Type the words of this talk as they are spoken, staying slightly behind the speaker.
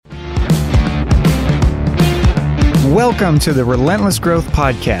Welcome to the Relentless Growth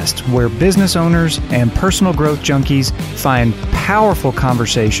Podcast, where business owners and personal growth junkies find powerful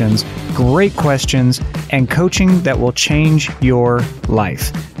conversations, great questions, and coaching that will change your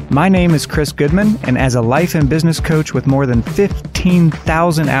life. My name is Chris Goodman, and as a life and business coach with more than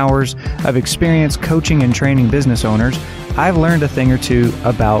 15,000 hours of experience coaching and training business owners, I've learned a thing or two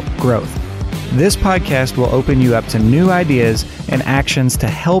about growth. This podcast will open you up to new ideas and actions to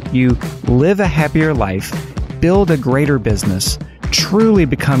help you live a happier life, build a greater business, truly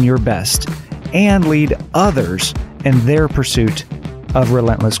become your best, and lead others in their pursuit of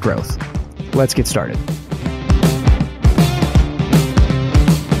relentless growth. Let's get started.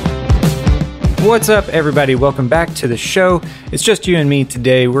 What's up, everybody? Welcome back to the show. It's just you and me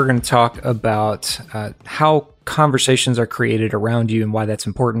today. We're going to talk about how conversations are created around you and why that's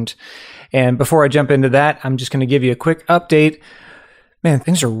important. And before I jump into that, I'm just going to give you a quick update. Man,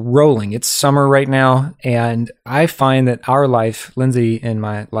 things are rolling. It's summer right now, and I find that our life, Lindsay and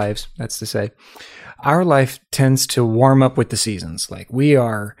my lives, that's to say, our life tends to warm up with the seasons. Like, we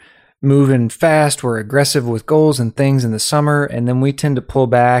are moving fast, we're aggressive with goals and things in the summer, and then we tend to pull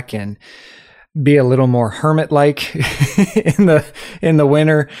back and be a little more hermit-like in the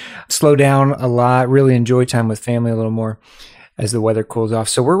winter, slow down a lot, really enjoy time with family a little more as the weather cools off.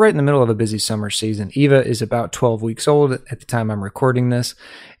 So we're right in the middle of a busy summer season. Eva is about 12 weeks old at the time I'm recording this,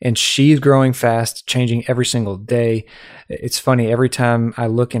 and she's growing fast, changing every single day. It's funny, every time I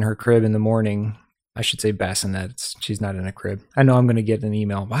look in her crib in the morning, I should say bassinet, she's not in a crib. I know I'm going to get an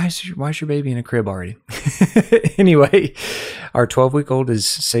email. Why is your baby in a crib already? Anyway, our 12-week-old is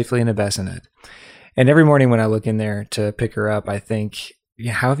safely in a bassinet. And every morning when I look in there to pick her up, I think,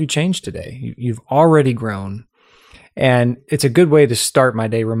 how have you changed today? You've already grown. And it's a good way to start my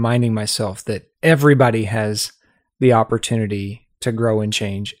day, reminding myself that everybody has the opportunity to grow and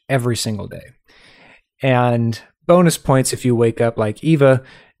change every single day. And bonus points if you wake up like Eva,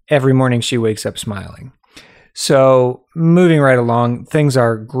 every morning she wakes up smiling. So moving right along, things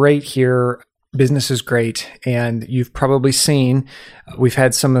are great here. Business is great. And you've probably seen, we've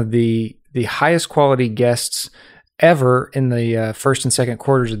had some of the highest quality guests ever in the first and second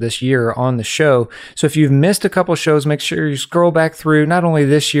quarters of this year on the show. So if you've missed a couple shows, make sure you scroll back through not only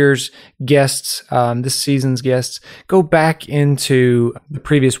this year's guests, this season's guests, go back into the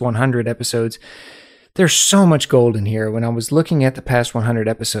previous 100 episodes. There's so much gold in here. When I was looking at the past 100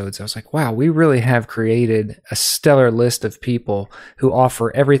 episodes, I was like, wow, we really have created a stellar list of people who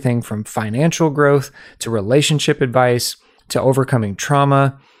offer everything from financial growth to relationship advice to overcoming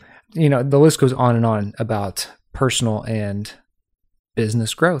trauma. You know, the list goes on and on about personal and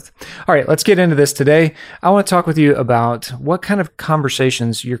business growth. All right, let's get into this today. I want to talk with you about what kind of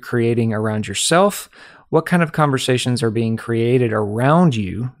conversations you're creating around yourself, what kind of conversations are being created around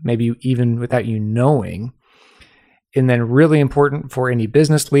you, maybe even without you knowing. And then really important for any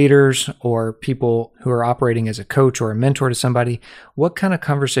business leaders or people who are operating as a coach or a mentor to somebody, what kind of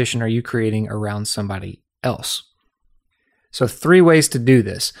conversation are you creating around somebody else? So 3 ways to do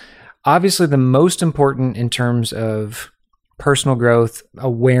this. Obviously, the most important in terms of personal growth,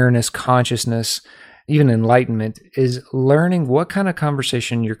 awareness, consciousness, even enlightenment, is learning what kind of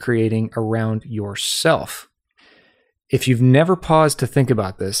conversation you're creating around yourself. If you've never paused to think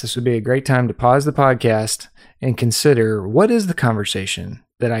about this would be a great time to pause the podcast and consider, what is the conversation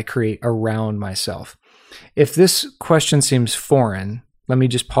that I create around myself? If this question seems foreign, let me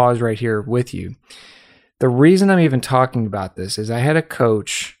just pause right here with you. The reason I'm even talking about this is I had a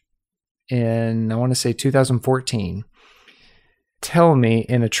coach in, I want to say 2014, tell me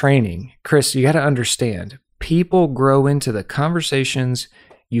in a training, Chris, you got to understand, people grow into the conversations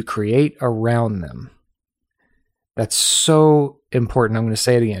you create around them. That's so important. I'm going to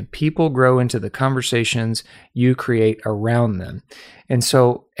say it again. People grow into the conversations you create around them. And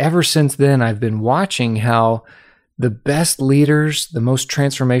so ever since then, I've been watching how the best leaders, the most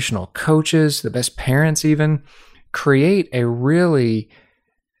transformational coaches, the best parents even, create a really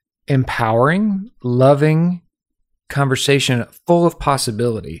empowering, loving conversation full of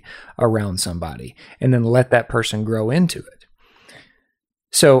possibility around somebody, and then let that person grow into it.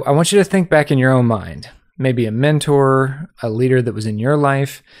 So I want you to think back in your own mind, maybe a mentor, a leader that was in your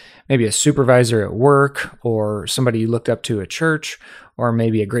life, maybe a supervisor at work, or somebody you looked up to at church, or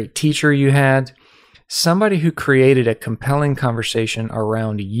maybe a great teacher you had, somebody who created a compelling conversation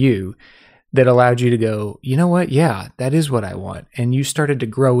around you that allowed you to go, you know what? Yeah, that is what I want. And you started to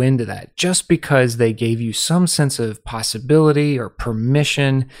grow into that just because they gave you some sense of possibility or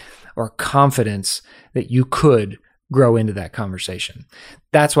permission or confidence that you could grow into that conversation.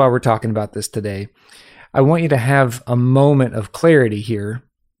 That's why we're talking about this today. I want you to have a moment of clarity here,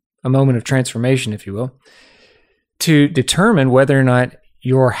 a moment of transformation, if you will, to determine whether or not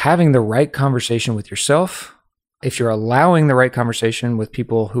you're having the right conversation with yourself, if you're allowing the right conversation with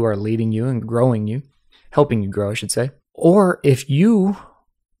people who are leading you and growing you, helping you grow, I should say, or if you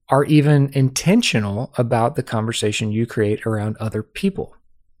are even intentional about the conversation you create around other people.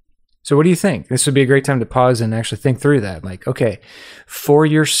 So what do you think? This would be a great time to pause and actually think through that. Like, okay, for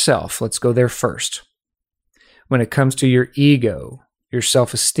yourself, let's go there first. When it comes to your ego, your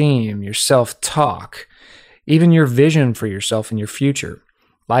self-esteem, your self-talk, even your vision for yourself and your future,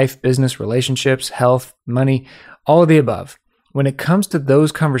 life, business, relationships, health, money, all of the above. When it comes to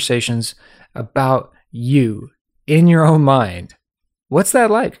those conversations about you in your own mind, what's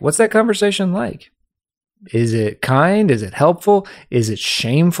that like? What's that conversation like? Is it kind? Is it helpful? Is it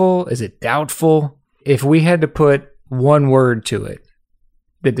shameful? Is it doubtful? If we had to put one word to it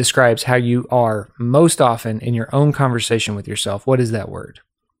that describes how you are most often in your own conversation with yourself, what is that word?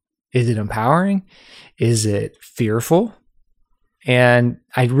 Is it empowering? Is it fearful? And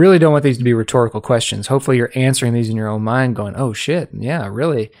I really don't want these to be rhetorical questions. Hopefully you're answering these in your own mind going, oh shit, yeah,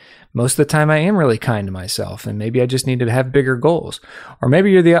 really. Most of the time I am really kind to myself and maybe I just need to have bigger goals. Or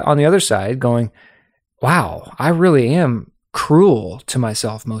maybe you're on the other side going, wow, I really am cruel to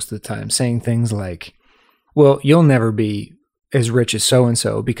myself most of the time, saying things like, well, you'll never be as rich as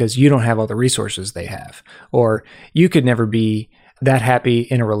so-and-so because you don't have all the resources they have. Or you could never be that happy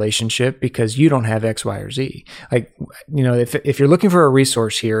in a relationship because you don't have X, Y, or Z. Like, if you're looking for a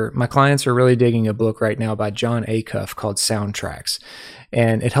resource here, my clients are really digging a book right now by Jon Acuff called Soundtracks.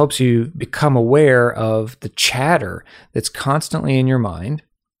 And it helps you become aware of the chatter that's constantly in your mind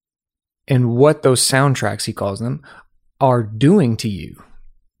and what those soundtracks, he calls them, are doing to you.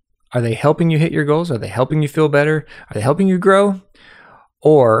 Are they helping you hit your goals? Are they helping you feel better? Are they helping you grow?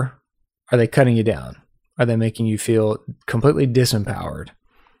 Or are they cutting you down? Are they making you feel completely disempowered?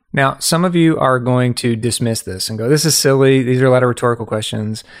 Now, some of you are going to dismiss this and go, this is silly. These are a lot of rhetorical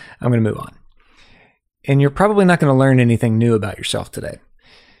questions. I'm going to move on. And you're probably not going to learn anything new about yourself today.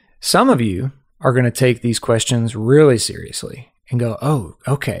 Some of you are going to take these questions really seriously and go, oh,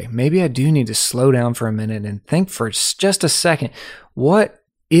 okay, maybe I do need to slow down for a minute and think for just a second. What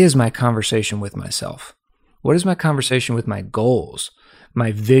is my conversation with myself? What is my conversation with my goals,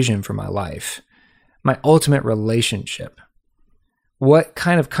 my vision for my life, my ultimate relationship? What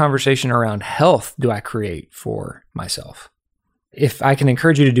kind of conversation around health do I create for myself? If I can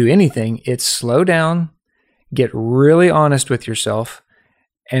encourage you to do anything, it's slow down, get really honest with yourself,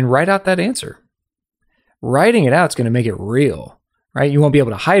 and write out that answer. Writing it out is going to make it real. Right? You won't be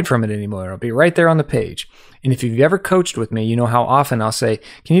able to hide from it anymore. It'll be right there on the page. And if you've ever coached with me, you know how often I'll say,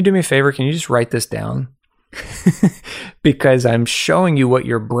 can you do me a favor? Can you just write this down? Because I'm showing you what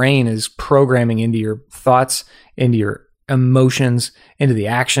your brain is programming into your thoughts, into your emotions, into the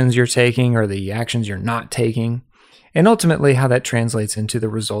actions you're taking or the actions you're not taking, and ultimately how that translates into the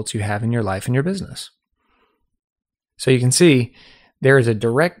results you have in your life and your business. So you can see there's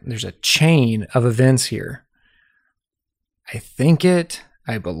a chain of events here. I think it,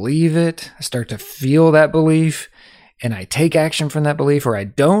 I believe it, I start to feel that belief, and I take action from that belief, or I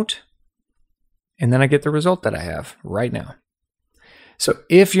don't, and then I get the result that I have right now. So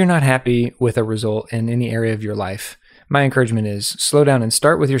if you're not happy with a result in any area of your life, my encouragement is slow down and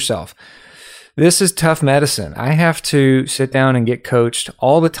start with yourself. This is tough medicine. I have to sit down and get coached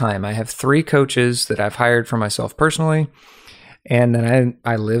all the time. I have 3 coaches that I've hired for myself personally. And then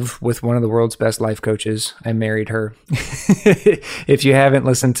I live with one of the world's best life coaches. I married her. If you haven't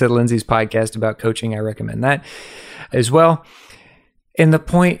listened to Lindsay's podcast about coaching, I recommend that as well. And the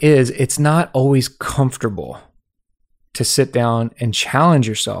point is, it's not always comfortable to sit down and challenge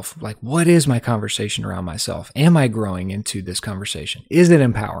yourself. Like, what is my conversation around myself? Am I growing into this conversation? Is it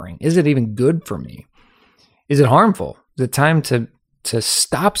empowering? Is it even good for me? Is it harmful? Is it time to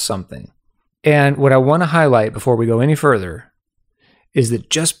stop something? And what I want to highlight before we go any further is that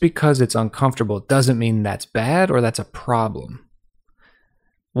just because it's uncomfortable doesn't mean that's bad or that's a problem.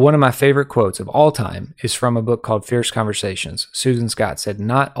 One of my favorite quotes of all time is from a book called Fierce Conversations. Susan Scott said,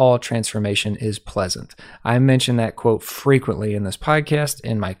 "Not all transformation is pleasant." I mention that quote frequently in this podcast,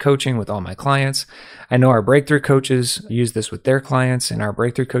 in my coaching with all my clients. I know our breakthrough coaches use this with their clients in our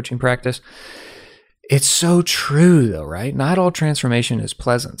breakthrough coaching practice. It's so true though, right? Not all transformation is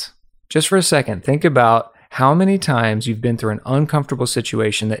pleasant. Just for a second, think about how many times you've been through an uncomfortable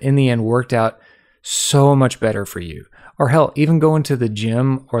situation that in the end worked out so much better for you. Or hell, even going to the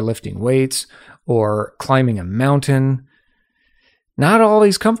gym or lifting weights or climbing a mountain. Not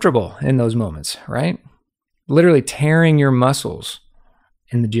always comfortable in those moments, right? Literally tearing your muscles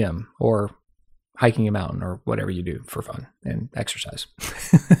in the gym or hiking a mountain or whatever you do for fun and exercise.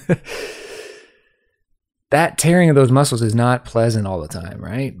 That tearing of those muscles is not pleasant all the time,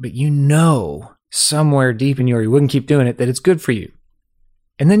 right? But you know somewhere deep in you wouldn't keep doing it, that it's good for you.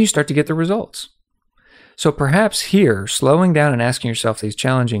 And then you start to get the results. So perhaps here, slowing down and asking yourself these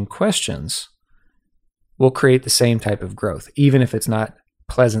challenging questions will create the same type of growth, even if it's not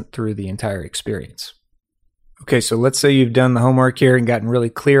pleasant through the entire experience. Okay, so let's say you've done the homework here and gotten really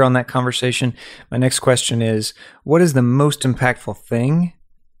clear on that conversation. My next question is, what is the most impactful thing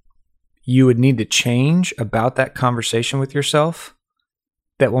you would need to change about that conversation with yourself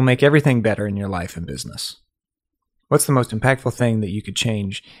that will make everything better in your life and business? What's the most impactful thing that you could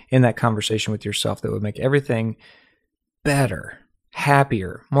change in that conversation with yourself that would make everything better,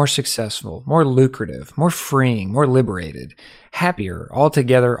 happier, more successful, more lucrative, more freeing, more liberated, happier, all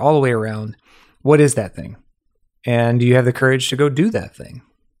together, all the way around? What is that thing? And do you have the courage to go do that thing?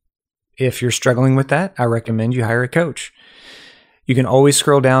 If you're struggling with that, I recommend you hire a coach. You can always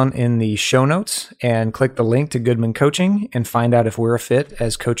scroll down in the show notes and click the link to Goodman Coaching and find out if we're a fit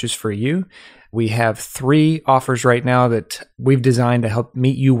as coaches for you. We have 3 offers right now that we've designed to help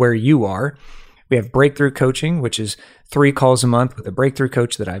meet you where you are. We have Breakthrough Coaching, which is 3 calls a month with a breakthrough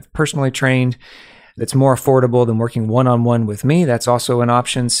coach that I've personally trained. That's more affordable than working one-on-one with me. That's also an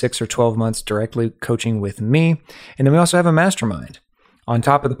option, 6 or 12 months directly coaching with me. And then we also have a mastermind on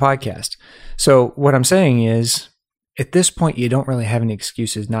top of the podcast. So what I'm saying is, at this point, you don't really have any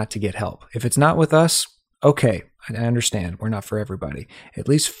excuses not to get help. If it's not with us, okay, I understand. We're not for everybody. At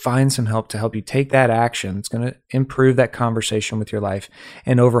least find some help to help you take that action. It's going to improve that conversation with your life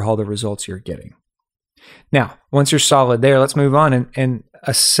and overhaul the results you're getting. Now, once you're solid there, let's move on and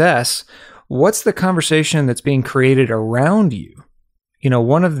assess what's the conversation that's being created around you. You know,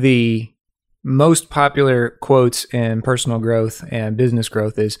 one of the most popular quotes in personal growth and business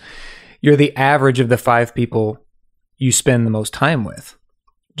growth is, you're the average of the 5 people you spend the most time with.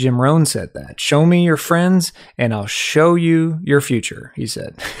 Jim Rohn said that. Show me your friends and I'll show you your future, he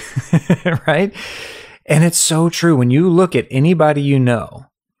said. Right? And it's so true. When you look at anybody you know,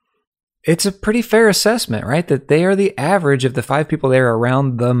 it's a pretty fair assessment, right? That they are the average of the 5 people they're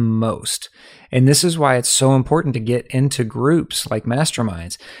around the most. And this is why it's so important to get into groups like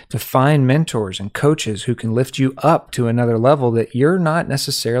masterminds, to find mentors and coaches who can lift you up to another level that you're not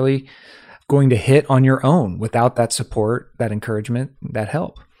necessarily going to hit on your own without that support, that encouragement, that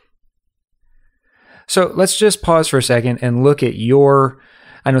help. So let's just pause for a second and look at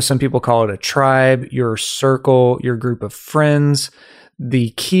I know some people call it a tribe, your circle, your group of friends,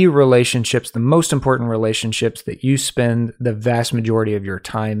 the key relationships, the most important relationships that you spend the vast majority of your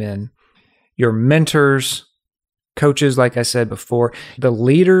time in. Your mentors, coaches, like I said before, the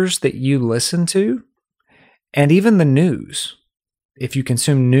leaders that you listen to, and even the news, if you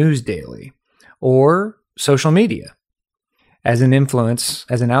consume news daily, or social media as an influence,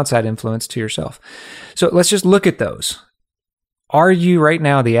 as an outside influence to yourself. So let's just look at those. Are you right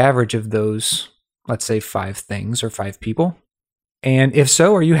now the average of those, let's say 5 things or 5 people? And if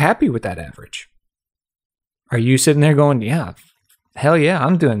so, are you happy with that average? Are you sitting there going, yeah, hell yeah,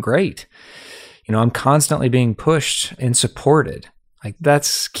 I'm doing great. You know, I'm constantly being pushed and supported. Like,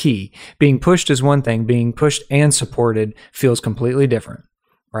 that's key. Being pushed is one thing. Being pushed and supported feels completely different,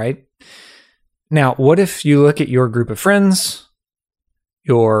 right? Now, what if you look at your group of friends,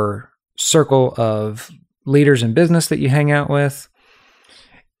 your circle of leaders in business that you hang out with,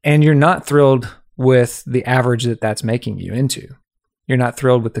 and you're not thrilled with the average that that's making you into? You're not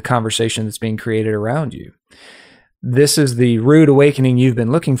thrilled with the conversation that's being created around you. This is the rude awakening you've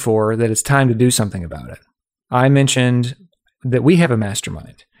been looking for, that it's time to do something about it. I mentioned that we have a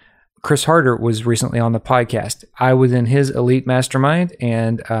mastermind. Chris Harder was recently on the podcast. I was in his elite mastermind,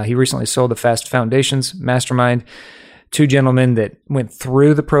 and he recently sold the Fast Foundations mastermind. 2 gentlemen that went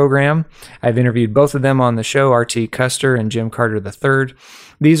through the program. I've interviewed both of them on the show, R.T. Custer and Jim Carter III.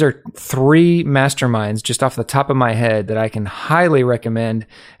 These are 3 masterminds just off the top of my head that I can highly recommend,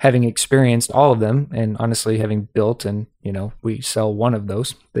 having experienced all of them and honestly having built, and we sell one of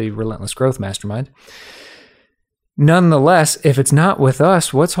those, the Relentless Growth Mastermind. Nonetheless, if it's not with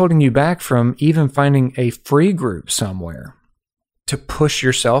us, what's holding you back from even finding a free group somewhere to push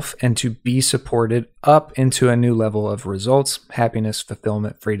yourself and to be supported up into a new level of results, happiness,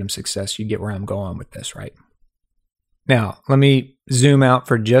 fulfillment, freedom, success? You get where I'm going with this, right? Now, let me zoom out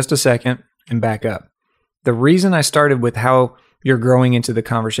for just a second and back up. The reason I started with how you're growing into the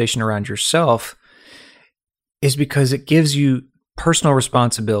conversation around yourself is because it gives you personal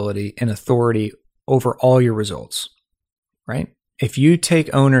responsibility and authority over all your results, right? If you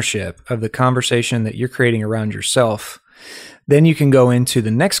take ownership of the conversation that you're creating around yourself, Then you can go into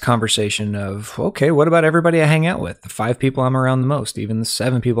the next conversation of, okay, what about everybody I hang out with? The 5 people I'm around the most, even the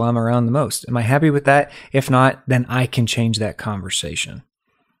 7 people I'm around the most. Am I happy with that? If not, then I can change that conversation.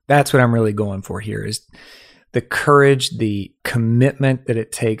 That's what I'm really going for here, is the courage, the commitment that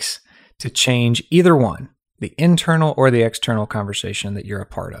it takes to change either one, the internal or the external conversation that you're a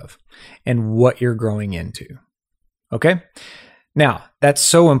part of and what you're growing into. Okay? Now, that's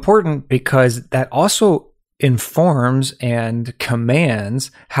so important because that also informs and commands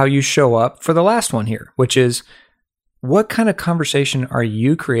how you show up for the last one here, which is, what kind of conversation are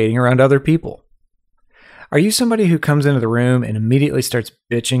you creating around other people? Are you somebody who comes into the room and immediately starts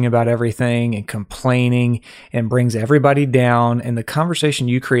bitching about everything and complaining and brings everybody down, and the conversation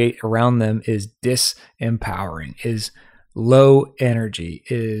you create around them is disempowering, is low energy,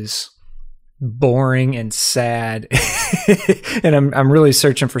 is boring and sad? And I'm really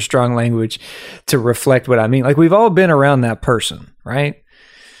searching for strong language to reflect what I mean. Like, we've all been around that person, right?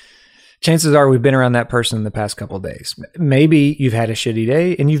 Chances are we've been around that person in the past couple of days. Maybe you've had a shitty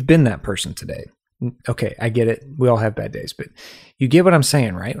day and you've been that person today. Okay, I get it. We all have bad days, but you get what I'm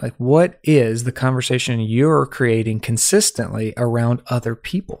saying, right? Like, what is the conversation you're creating consistently around other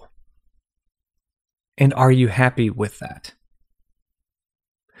people? And are you happy with that?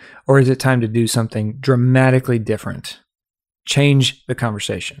 Or is it time to do something dramatically different? Change the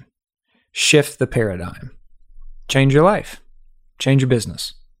conversation. Shift the paradigm. Change your life. Change your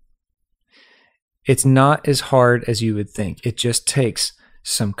business. It's not as hard as you would think. It just takes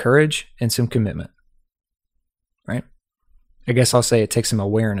some courage and some commitment, right? I guess I'll say it takes some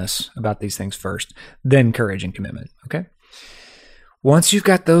awareness about these things first, then courage and commitment, okay? Once you've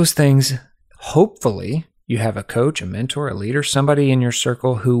got those things, hopefully you have a coach, a mentor, a leader, somebody in your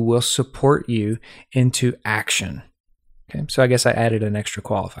circle who will support you into action. Okay, so I guess I added an extra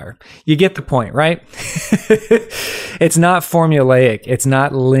qualifier. You get the point, right? It's not formulaic. It's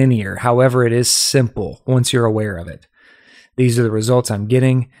not linear. However, it is simple once you're aware of it. These are the results I'm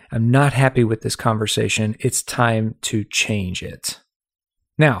getting. I'm not happy with this conversation. It's time to change it.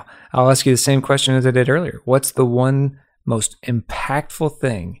 Now, I'll ask you the same question as I did earlier. What's the one most impactful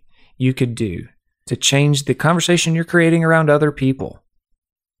thing you could do to change the conversation you're creating around other people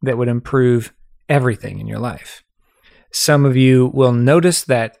that would improve everything in your life? Some of you will notice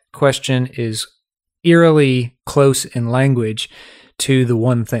that question is eerily close in language to the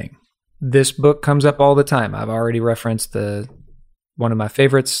one thing. This book comes up all the time. I've already referenced one of my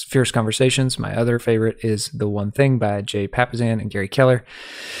favorites, Fierce Conversations. My other favorite is The One Thing by Jay Papasan and Gary Keller.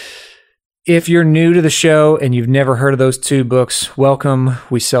 If you're new to the show and you've never heard of those 2 books, welcome.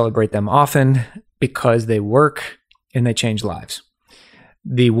 We celebrate them often because they work and they change lives.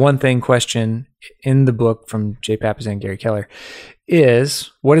 The one thing question in the book from Jay Papasan and Gary Keller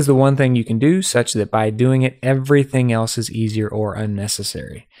is, what is the one thing you can do such that by doing it, everything else is easier or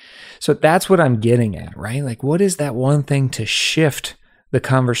unnecessary? So that's what I'm getting at, right? Like, what is that one thing to shift the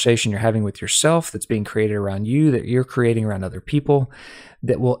conversation you're having with yourself that's being created around you, that you're creating around other people,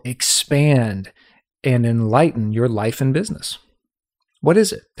 that will expand and enlighten your life and business? What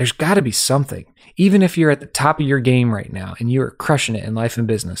is it? There's got to be something. Even if you're at the top of your game right now and you're crushing it in life and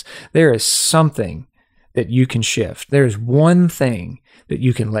business, there is something that you can shift. There's one thing that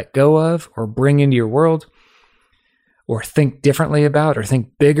you can let go of or bring into your world or think differently about or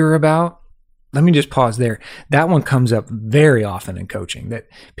think bigger about. Let me just pause there. That one comes up very often in coaching, that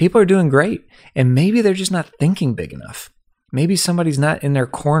people are doing great and maybe they're just not thinking big enough. Maybe somebody's not in their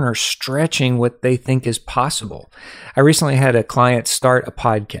corner stretching what they think is possible. I recently had a client start a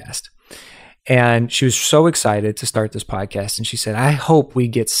podcast, and she was so excited to start this podcast. And she said, I hope we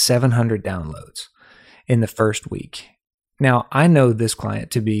get 700 downloads in the first week. Now, I know this client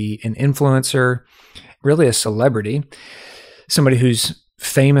to be an influencer, really a celebrity, somebody who's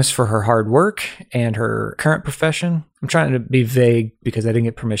famous for her hard work and her current profession. I'm trying to be vague because I didn't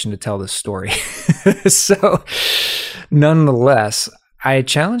get permission to tell this story. So nonetheless, I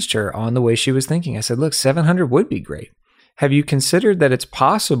challenged her on the way she was thinking. I said, look, 700 would be great. Have you considered that it's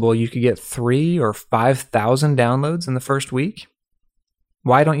possible you could get 3,000 or 5,000 downloads in the first week?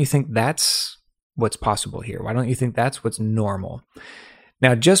 Why don't you think that's what's possible here? Why don't you think that's what's normal?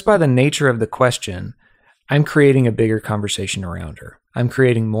 Now, just by the nature of the question, I'm creating a bigger conversation around her. I'm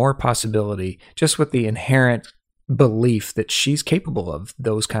creating more possibility just with the inherent belief that she's capable of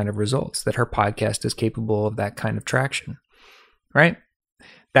those kind of results, that her podcast is capable of that kind of traction, right?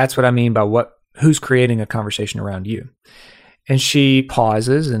 That's what I mean by who's creating a conversation around you. And she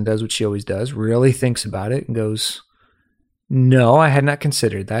pauses and does what she always does, really thinks about it and goes, no, I had not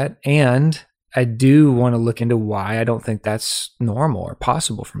considered that. And I do want to look into why I don't think that's normal or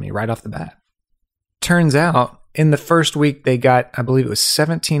possible for me right off the bat. Turns out in the first week, they got, I believe it was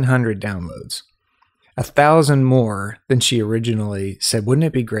 1,700 downloads, 1,000 more than she originally said. Wouldn't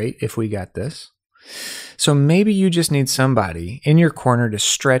it be great if we got this? So maybe you just need somebody in your corner to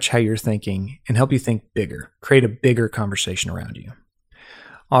stretch how you're thinking and help you think bigger, create a bigger conversation around you.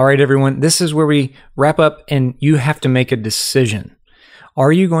 All right, everyone, this is where we wrap up, and you have to make a decision.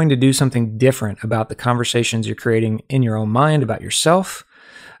 Are you going to do something different about the conversations you're creating in your own mind about yourself,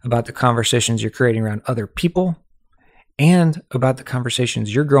 about the conversations you're creating around other people, and about the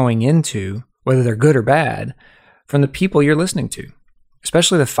conversations you're growing into, whether they're good or bad, from the people you're listening to,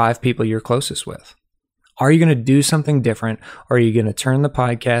 especially the 5 people you're closest with? Are you going to do something different, or are you going to turn the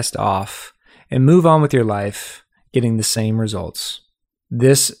podcast off and move on with your life, getting the same results?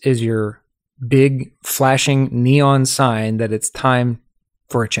 This is your big flashing neon sign that it's time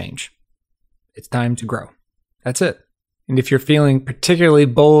for a change. It's time to grow. That's it. And if you're feeling particularly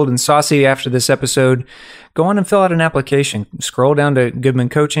bold and saucy after this episode, go on and fill out an application. Scroll down to Goodman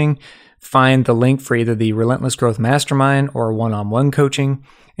Coaching, find the link for either the Relentless Growth Mastermind or one-on-one coaching,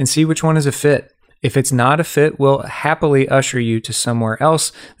 and see which one is a fit. If it's not a fit, we'll happily usher you to somewhere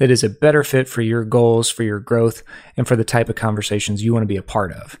else that is a better fit for your goals, for your growth, and for the type of conversations you want to be a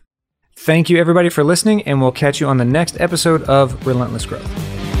part of. Thank you, everybody, for listening, and we'll catch you on the next episode of Relentless Growth.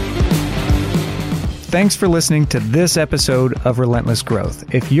 Thanks for listening to this episode of Relentless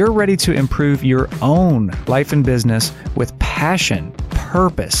Growth. If you're ready to improve your own life and business with passion,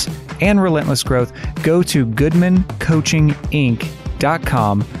 purpose, and relentless growth, go to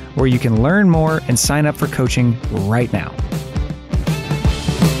GoodmanCoachingInc.com, where you can learn more and sign up for coaching right now.